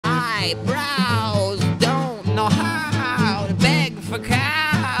eyebrows don't know how to beg for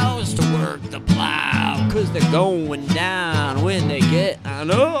cows to work the plow, 'cause they're going down when they get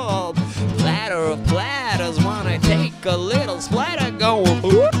up. Platter of platters wanna take a little splatter going.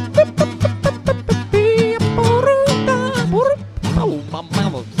 Oh,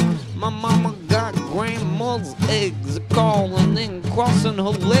 my mama got grandma's eggs calling and crossing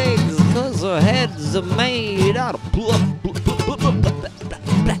her legs, 'cause her heads are made out of plastic.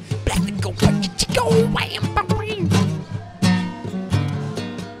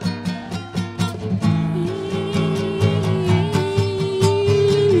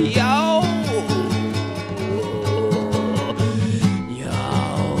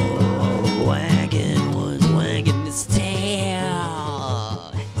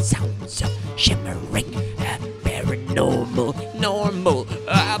 Shimmering, normal,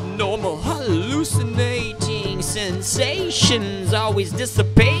 abnormal, hallucinating sensations, always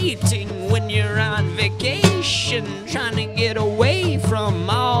dissipating when you're on vacation, trying to get away from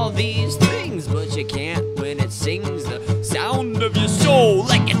all these things, but you can't when it sings the sound of your soul,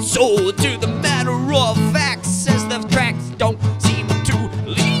 like it's sold to the matter of fact, says the tracks don't seem to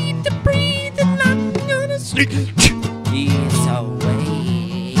lead to breathing. I'm gonna sleep. He's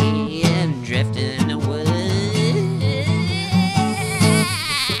away and drifting away.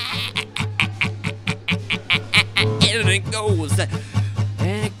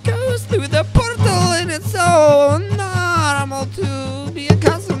 And it goes through the portal, and it's so normal to be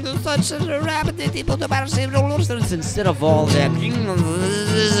accustomed to such a rapid people to perceive instead of all that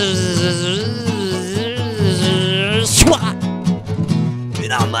swat.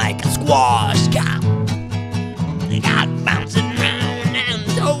 And I'm like a squash cow. I got bouncing round and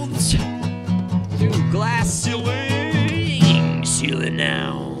toes through glass ceiling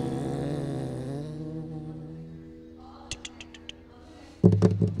now.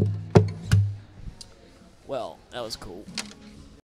 Well, that was cool.